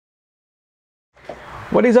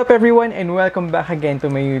What is up everyone and welcome back again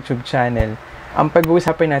to my YouTube channel. Ang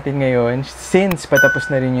pag-uusapan natin ngayon, since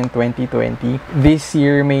patapos na rin yung 2020, this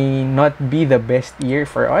year may not be the best year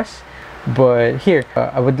for us, but here,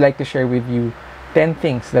 I would like to share with you 10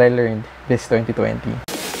 things that I learned this 2020.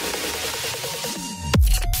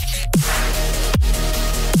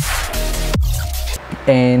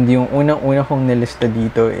 And yung unang-una kong nilista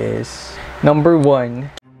dito is, number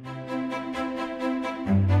 1,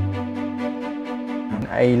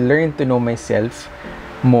 I learned to know myself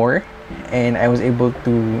more and I was able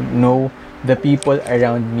to know the people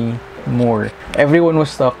around me more. Everyone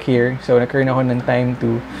was stuck here, so nagkaroon ako ng time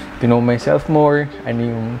to know myself more,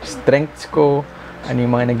 ano yung strengths ko, ano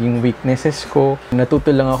yung mga naging weaknesses ko.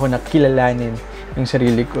 Natuto lang ako na kilalanin yung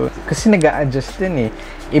sarili ko kasi nag-a-adjust din eh.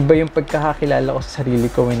 Iba yung pagkakakilala ko sa sarili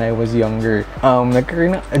ko when I was younger.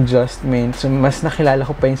 Nagkaroon ng adjustment, so mas nakilala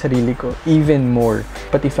ko pa yung sarili ko even more.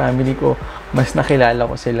 Pati family ko, mas nakilala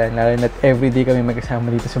ko sila, lalo na't everyday kami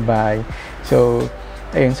magkasama dito sa bahay. So,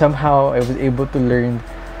 ayun, somehow I was able to learn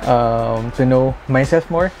to know myself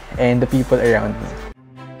more and the people around me.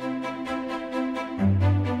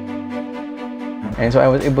 And so I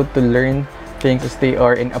was able to learn things as they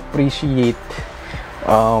are and appreciate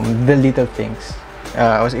the little things.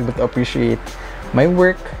 I was able to appreciate my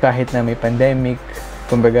work kahit na may pandemic.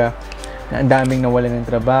 Kumbaga, ang daming nawalan ng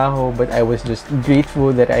trabaho, but I was just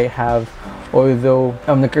grateful that I have, although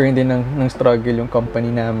nagkaroon din ng struggle yung company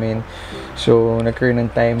namin. So, nagkaroon ng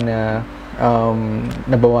time na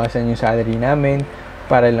nabawasan yung salary namin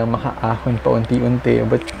para lang makaahon pa unti-unti.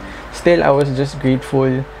 But still, I was just grateful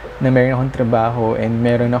na meron akong trabaho and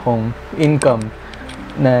meron akong income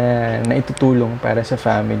na itutulong para sa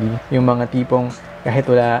family. Yung mga tipong kahit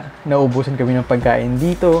wala, naubusan kami ng pagkain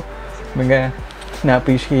dito,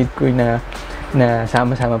 na-appreciate ko na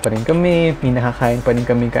sama-sama pa rin kami, may nakakain pa rin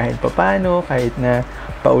kami kahit papano, kahit na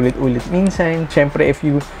paulit-ulit minsan. Siyempre, if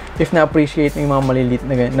na-appreciate mo yung mga maliliit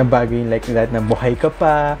na bagay like that, na buhay ka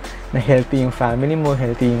pa, na healthy yung family mo,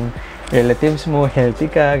 healthy yung relatives mo, healthy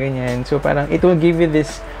ka, ganyan. So, parang it will give you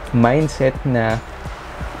this mindset na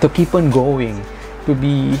to keep on going, to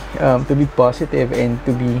be positive and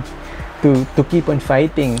to keep on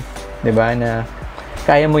fighting, 'di ba? Na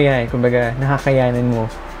kaya mo 'yan, kumbaga nakakayanan mo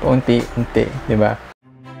unti-unti, 'di ba?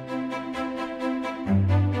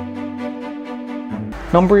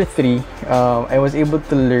 Number 3, I was able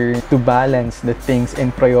to learn to balance the things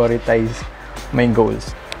and prioritize my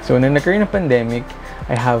goals. So, nung nagkaroon ng pandemic,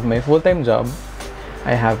 I have my full-time job,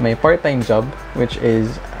 I have my part-time job, which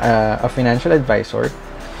is a financial advisor,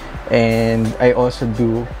 and I also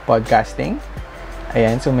do podcasting.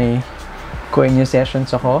 Ayan, so may Kwentuhan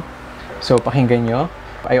sessions ako. So, pakinggan nyo.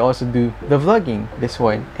 I also do the vlogging, this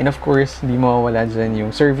one. And of course, hindi mawawala dyan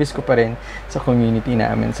yung service ko pa rin sa community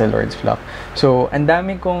namin sa Lord's Flock. So, ang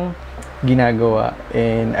dami kong ginagawa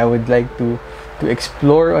and I would like to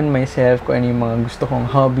explore on myself kung ano yung mga gusto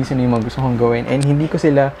kong hobbies, ano yung mga gusto kong gawin. And hindi ko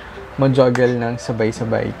sila ma-juggle ng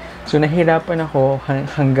sabay-sabay. So, nahirapan ako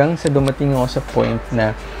hanggang sa dumating ako sa point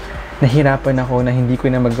na nahirapan ako na hindi ko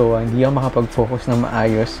na magawa, hindi ako makapag-focus na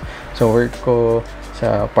maayos sa work ko,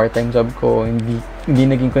 sa part-time job ko, hindi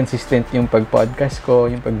naging consistent yung pag-podcast ko,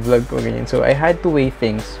 yung pag-vlog ko, ganyan. So, I had to weigh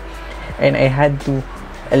things and I had to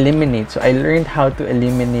eliminate. So, I learned how to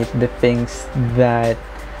eliminate the things that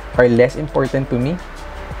are less important to me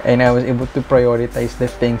and I was able to prioritize the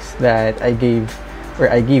things that I gave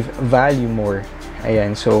value more.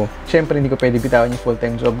 Ayan. So, syempre, hindi ko pwede bitawan yung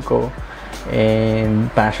full-time job ko. And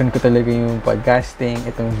passion ko talaga yung podcasting,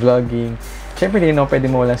 itong vlogging. Siyempre, hindi na ako pwede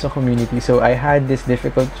mawala sa community. So, I had this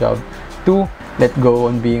difficult job to let go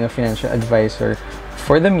on being a financial advisor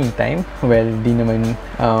for the meantime. Well, di naman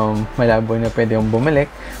malabo na pwede akong bumalik.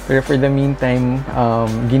 Pero for the meantime,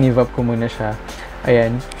 ginive up ko muna siya.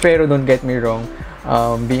 Ayan. Pero don't get me wrong,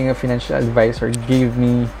 being a financial advisor gave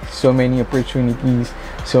me so many opportunities,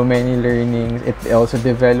 so many learnings. It also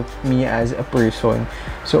developed me as a person.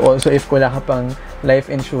 So also, if wala ka pang life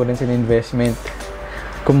insurance and investment,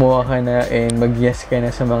 kumuha ka na and mag-yes ka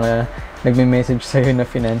na sa mga nagme-message sa'yo na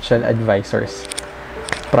financial advisors.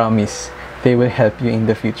 Promise, they will help you in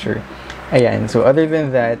the future. Ayan, so other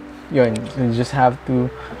than that, yun, you just have to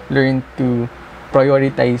learn to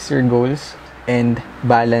prioritize your goals and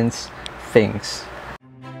balance things.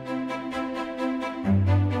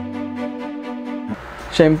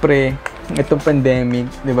 Siyempre, itong pandemic,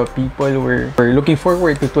 di ba, people were looking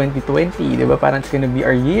forward to 2020, di ba, parang it's gonna be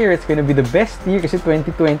our year, it's gonna be the best year kasi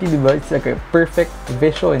 2020, di ba, it's like a perfect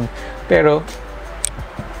vision. Pero,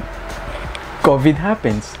 COVID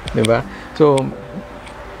happens, di ba? So,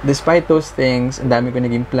 despite those things, ang dami ko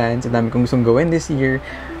naging plans, ang dami kong gustong gawin this year,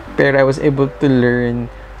 Pero I was able to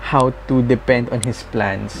learn how to depend on His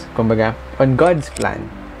plans. Kumbaga, on God's plan.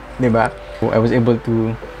 Diba? I was able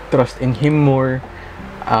to trust in Him more.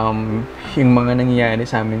 Yung mga nangyayari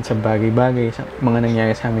sa amin sa bagay-bagay, mga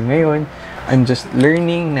nangyayari sa amin ngayon, I'm just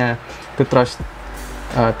learning na to trust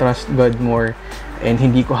God more, and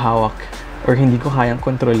hindi ko hawak or hindi ko kayang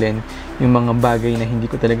kontrolin yung mga bagay na hindi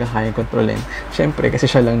ko talaga kayang kontrolin. Siyempre, kasi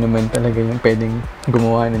siya lang naman talaga yung pwedeng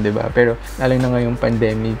gumawa nun, diba? Pero lalo na ngayong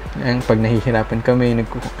pandemic, pag nahihirapan kami,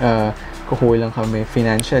 kukulang kami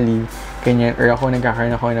financially, ganyan, or ako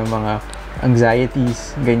nagkakaroon ako ng mga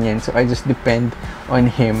anxieties, ganyan. So I just depend on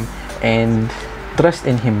Him and trust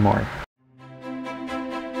in Him more.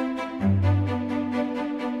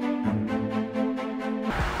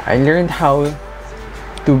 I learned how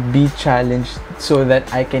to be challenged so that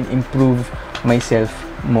I can improve myself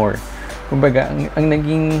more. Kumbaga,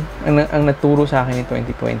 ang naturo sa akin in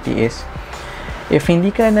 2020 is, if hindi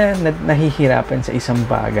ka nahihirapan sa isang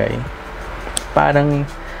bagay, parang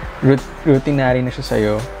routinary na siya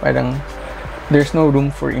sa'yo, parang there's no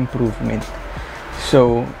room for improvement.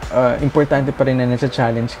 So, importante pa rin na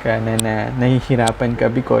nasa-challenge ka, na nahihirapan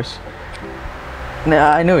ka because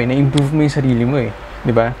na-improve mo yung sarili mo eh.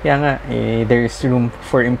 Diba? Kaya nga, there's room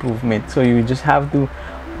for improvement. So, you just have to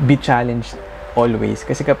be challenged always.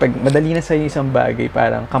 Kasi kapag madali na sa'yo isang bagay,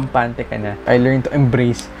 parang kampante ka na. I learned to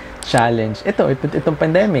embrace challenge. Itong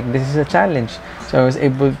pandemic, this is a challenge. So, I was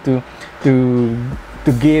able to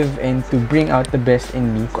give and to bring out the best in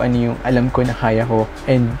me, kung ano yung alam ko na kaya ko,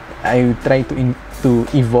 and I try to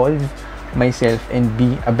evolve myself and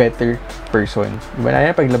be a better person. Diba na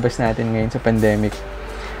paglabas natin ngayon sa pandemic,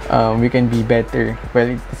 we can be better.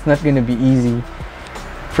 Well, it's not gonna be easy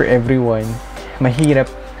for everyone. Mahirap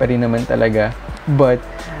pa rin naman talaga. But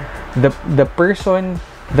the person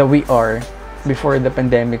that we are before the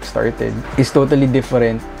pandemic started is totally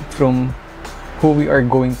different from who we are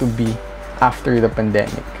going to be after the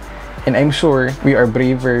pandemic. And I'm sure we are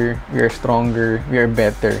braver, we are stronger, we are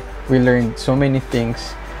better. We learned so many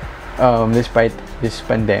things despite this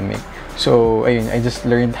pandemic. So, ayun, I just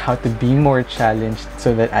learned how to be more challenged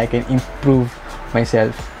so that I can improve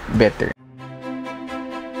myself better.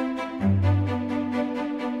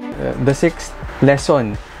 The sixth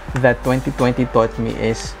lesson that 2020 taught me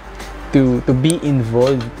is to be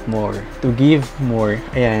involved more, to give more.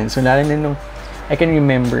 Ayan, so lalo na nung I can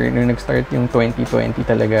remember nung nag-start yung 2020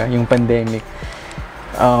 talaga, yung pandemic.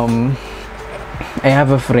 I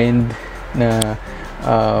have a friend na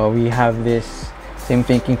we have this same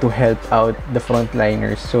thinking to help out the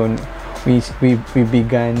frontliners. So we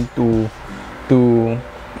began to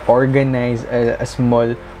organize a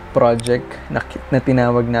small project na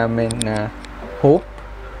tinawag namin na Hope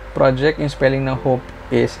Project. Yung spelling ng Hope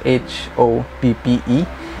is HOPPE,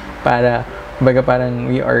 para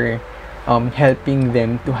parang we are helping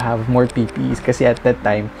them to have more PPEs, kasi at that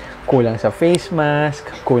time kulang sa face mask,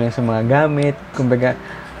 kulang sa mga gamit, kumbaga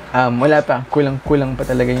wala pa, kulang pa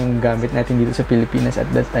talaga yung gamit natin dito sa Pilipinas at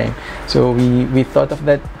that time. So we thought of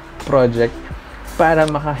that project para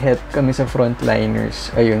maka-help kami sa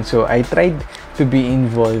frontliners. Ayun, so I tried to be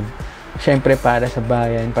involved, syempre para sa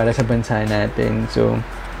bayan, para sa bansa natin. So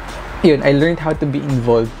yun, I learned how to be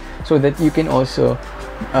involved so that you can also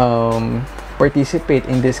participate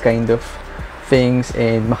in this kind of things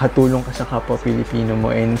and makatulong ka sa kapwa Pilipino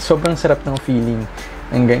mo, and sobrang sarap ng feeling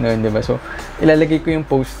ng gano'n, diba? So ilalagay ko yung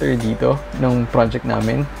poster dito ng project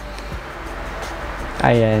namin.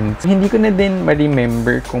 Ayan. So, hindi ko na din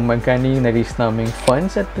ma-remember kung magkano yung na-raise naming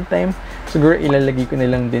funds at the time. Siguro ilalagay ko na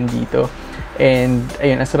lang din dito. And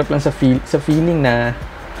ayun, ang sarap lang sa feeling na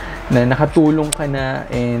nakatulong ka na,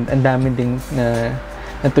 and ang dami ding na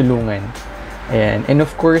natulungan. Ayan. And of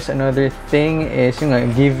course, another thing is yung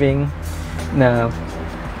giving, na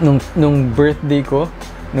nung birthday ko,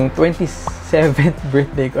 nung 27th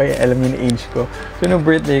birthday ko, ay alam niyo na age ko. So nung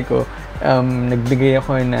birthday ko, nagbigay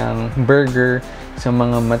ako ng burger sa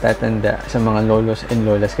mga matatanda, sa mga lolos and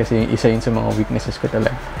lolas, kasi isa yun sa mga weaknesses ko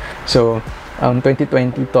talaga. So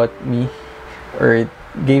 2020 taught me, or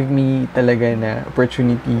gave me talaga na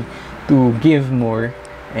opportunity to give more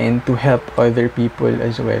and to help other people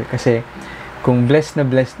as well. Kasi kung blessed na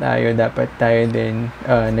blessed tayo, dapat tayo din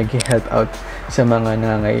nag-help out sa mga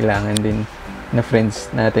nangangailangan din na friends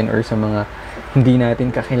natin, or sa mga hindi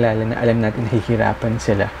natin kakilala na alam natin nahihirapan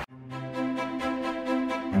sila.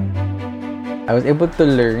 I was able to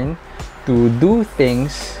learn to do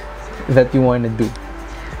things that you want to do.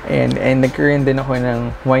 And nagkaroon din ako ng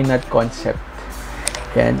why not concept.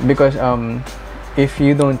 Yan, because if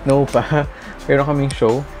you don't know pa, meron kaming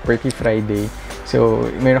show, Perky Friday. So,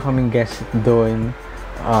 meron kaming guest doon.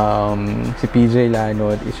 Si PJ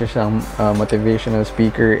Lanot, isa siyang motivational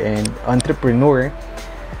speaker and entrepreneur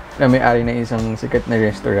na may-ari ng isang sikat na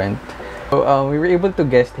restaurant. So, we were able to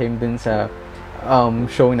guest him dun sa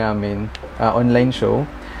show namin, online show.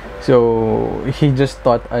 So, he just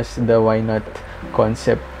taught us the why not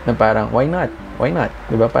concept na parang, why not? Why not?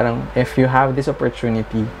 Diba? Parang, if you have this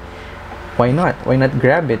opportunity, why not? Why not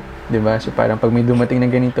grab it? Diba? So, parang pag may dumating na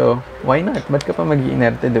ganito, why not? Ba't ka pa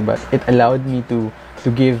mag-iinerte, diba? It allowed me to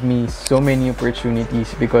give me so many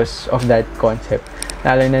opportunities because of that concept.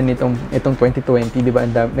 Lalo na itong 2020, diba?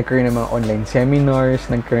 Nagkaroon ng mga online seminars,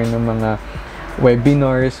 nagkaroon ng mga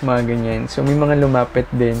webinars, mga ganyan. So, may mga lumapit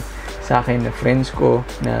din sa akin na friends ko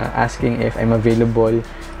na asking if I'm available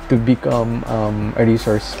to become a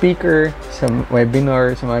resource speaker sa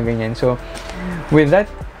webinar, sa mga ganyan. So, with that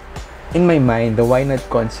in my mind, the why not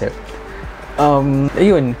concept,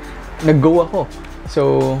 ayun, nag-go ako.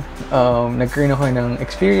 So, nagkaroon ako ng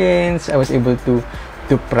experience. I was able to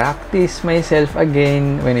practice myself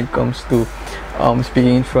again when it comes to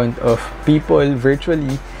speaking in front of people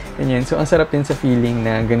virtually. Ganyan. So, ang sarap din sa feeling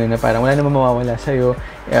na gano'n na parang wala namang mawawala sa'yo,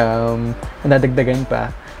 nadagdagan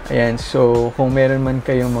pa. Ayan. So, kung meron man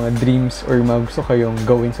kayong mga dreams or mga gusto kayong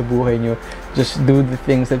gawin sa buhay nyo, just do the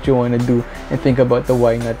things that you wanna do and think about the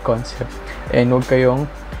why not concept. And huwag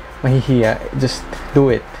kayong mahihiya. Just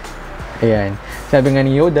do it. Ayan. Sabi nga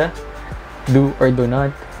ni Yoda, do or do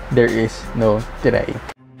not, there is no try.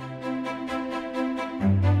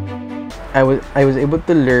 I was able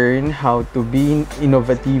to learn how to be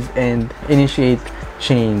innovative and initiate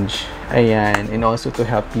change. Ayan. And also to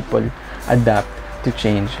help people adapt to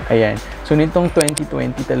change. Ayan. So, nitong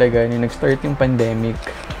 2020 talaga, nung nag-start yung pandemic,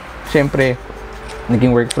 syempre,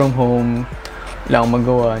 naging work from home, wala akong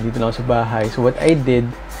magawa, dito lang ako sa bahay. So, what I did,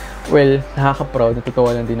 well, nakaka-proud,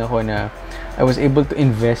 natutuwa lang din ako na I was able to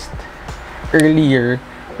invest earlier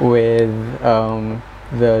with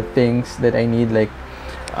the things that I need, like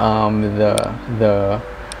the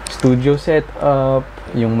studio setup,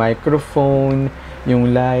 yung microphone,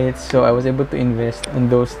 yung lights. So I was able to invest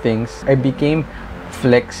in those things. I became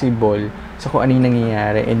flexible sa kung ano yung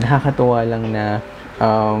nangyayari, and nakakatuwa lang na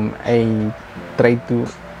I tried to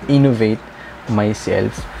innovate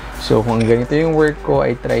myself. So kung ganito yung work ko,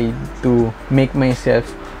 I tried to make myself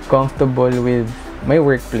comfortable with my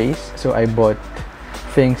workplace. So I bought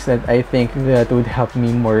things that I think that would help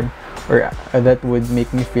me more, or that would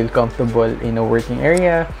make me feel comfortable in a working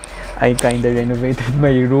area. I kind of renovated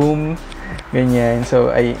my room, ganyan. So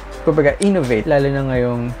I kumbaga innovate, lalo na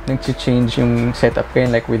ngayong nag-change yung setup ko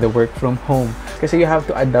yun, like with the work from home, kasi you have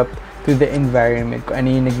to adapt to the environment, kung ano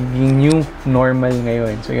yung nagiging new normal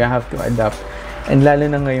ngayon. So you have to adapt, and lalo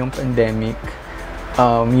na ngayong pandemic,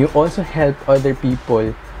 you also help other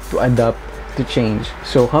people to adapt to change.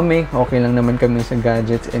 So kami, okay lang naman kami sa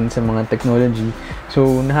gadgets and sa mga technology.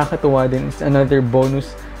 So nakakatuwa din, it's another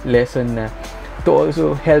bonus lesson na to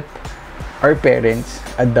also help our parents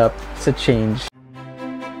adapt sa change.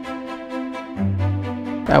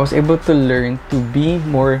 I was able to learn to be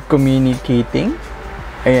more communicating,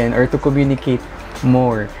 ayan, or to communicate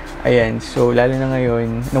more. Ayan, so lalo na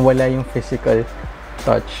ngayon, nawala yung physical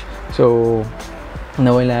touch. So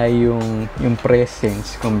nawala yung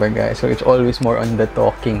presence, kumbaga. So it's always more on the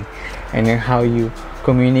talking and how you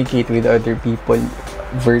communicate with other people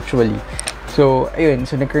virtually. So ayun,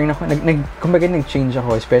 so kumbaga nag-change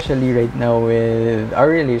ako, especially right now with our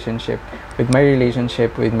relationship, with my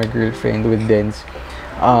relationship with my girlfriend, with Dens.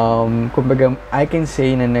 Kumbaga I can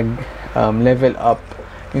say na level up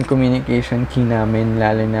yung communication key namin,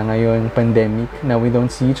 lalo na ngayon pandemic, na we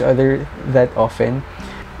don't see each other that often.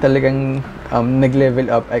 Talagang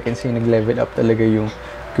nag-level up, I can say nag-level up talaga yung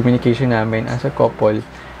communication namin as a couple,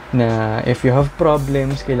 na if you have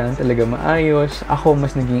problems, kailangan talaga maayos. Ako,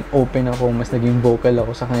 mas naging open ako, mas naging vocal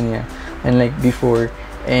ako sa kanya, unlike before.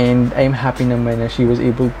 And I'm happy naman na she was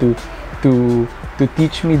able to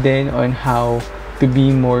teach me then on how to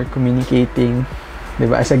be more communicating.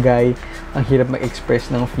 Diba? As a guy, ang hirap mag-express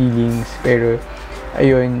ng feelings, pero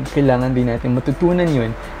ayun, kailangan din natin matutunan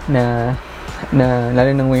yun na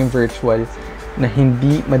lalo na ngayong virtual, na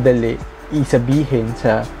hindi madali isabihin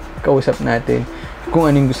sa kausap natin kung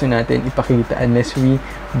anong gusto natin ipakita unless we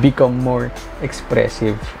become more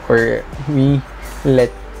expressive, or we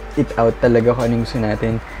let it out talaga kung anong gusto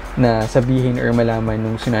natin na sabihin or malaman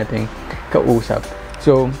nung gusto nating kausap.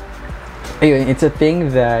 So ayun, it's a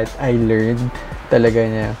thing that I learned talaga,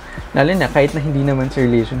 na lalo na kahit na hindi naman sa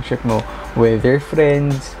relationship mo, with their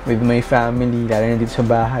friends, with my family, lalo na dito sa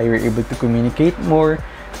bahay, we're able to communicate more,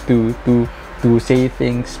 to to say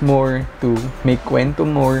things more, to make kwento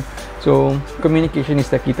more. So, communication is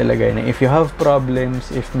the key talaga. Na if you have problems,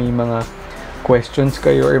 if may mga questions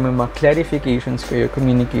kayo or may mga clarifications kayo,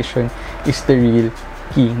 communication is the real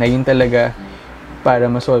key. Na yun talaga para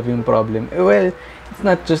ma-solve yung problem. Well, it's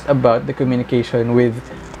not just about the communication with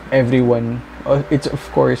everyone. It's of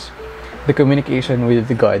course the communication with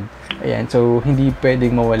God. Ayan, so hindi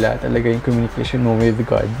pwedeng mawala talaga yung communication mo with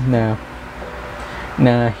God na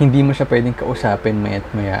hindi mo siya pwedeng kausapin maya't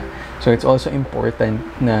maya. So it's also important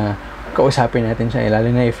na kausapin natin siya, lalo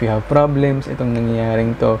na if you have problems, itong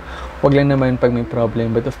nangyayaring to, wag lang naman pag may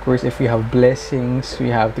problem, but of course if we have blessings, we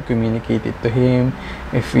have to communicate it to Him.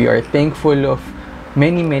 If we are thankful of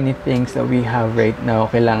many things that we have right now,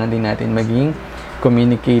 kailangan din natin maging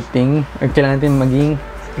communicating, or kailangan natin maging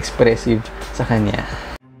expressive sa Kanya.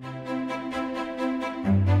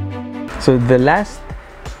 So the last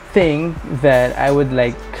thing that I would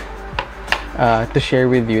like to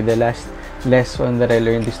share with you, the last lesson that I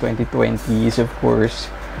learned this 2020 is, of course,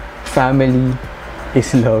 family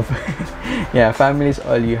is love. Yeah, family is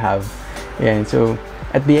all you have. Yeah, so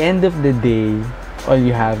at the end of the day, all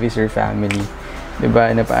you have is your family.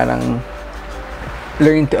 Diba? Na parang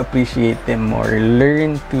learn to appreciate them more,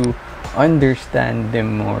 learn to understand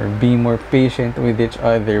them more, be more patient with each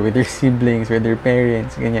other, with your siblings, with your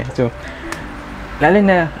parents, ganyan. So, lalo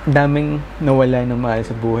na daming nawala ng mahal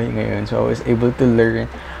sa buhay ngayon. So, I was able to learn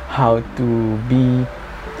how to be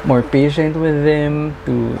more patient with them,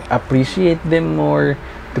 to appreciate them more,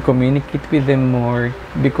 to communicate with them more,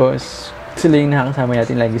 because sila yung nakakasama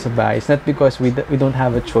natin lagi sa bahay. It's not because we don't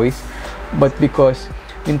have a choice, but because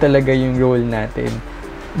yun talaga yung role natin.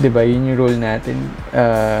 Diba? Yun yung role natin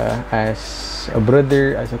as a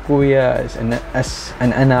brother, as a kuya, as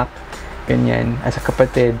an anak, ganyan, as a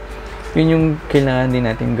kapatid. Yun yung kailangan din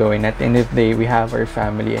natin gawin. At the end of the day, we have our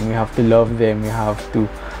family and we have to love them, we have to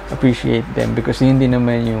appreciate them, because yun din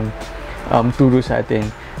naman yung turo sa atin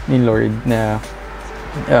ni Lord na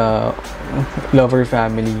love our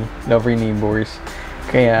family, love our neighbors.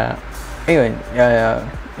 Kaya, ayun,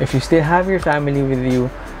 if you still have your family with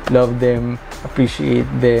you, love them, appreciate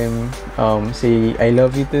them, say I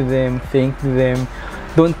love you to them, thank them.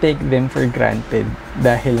 Don't take them for granted.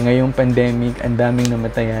 Dahil ngayong pandemic, ang daming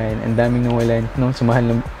namatayan, ang daming nawalan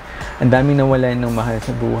ng mahal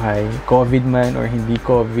sa buhay. COVID man or hindi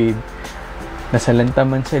COVID, nasalanta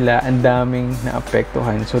man sila, ang daming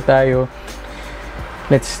naapektuhan. So tayo,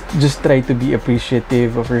 let's just try to be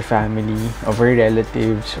appreciative of our family, of our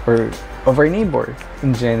relatives, or of our neighbor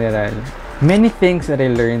in general. Many things that I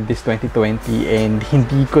learned this 2020, and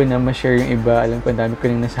hindi ko na ma-share yung iba. Alam ko, ang dami ko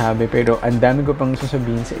rin nasabi, pero ang dami ko pang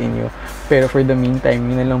sasabihin sa inyo. Pero for the meantime,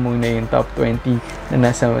 yun na lang muna yung top 20 na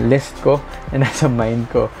nasa list ko, na nasa mind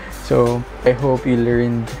ko. So, I hope you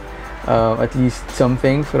learned at least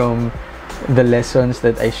something from the lessons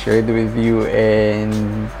that I shared with you,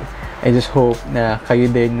 and I just hope na kayo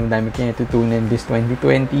din, ang dami kayo natutunan this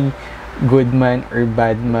 2020, good man or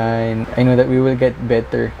bad man. I know that we will get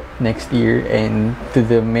better next year and to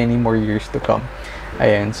the many more years to come.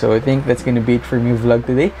 Ayan, so I think that's gonna be it for me vlog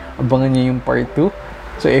today. Abangan nyo yung part 2.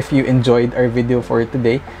 So if you enjoyed our video for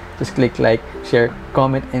today, just click like, share,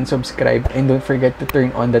 comment, and subscribe. And don't forget to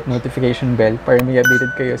turn on that notification bell para may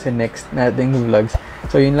updated kayo sa next nating vlogs.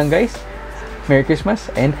 So yun lang guys. Merry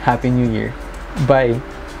Christmas and Happy New Year. Bye!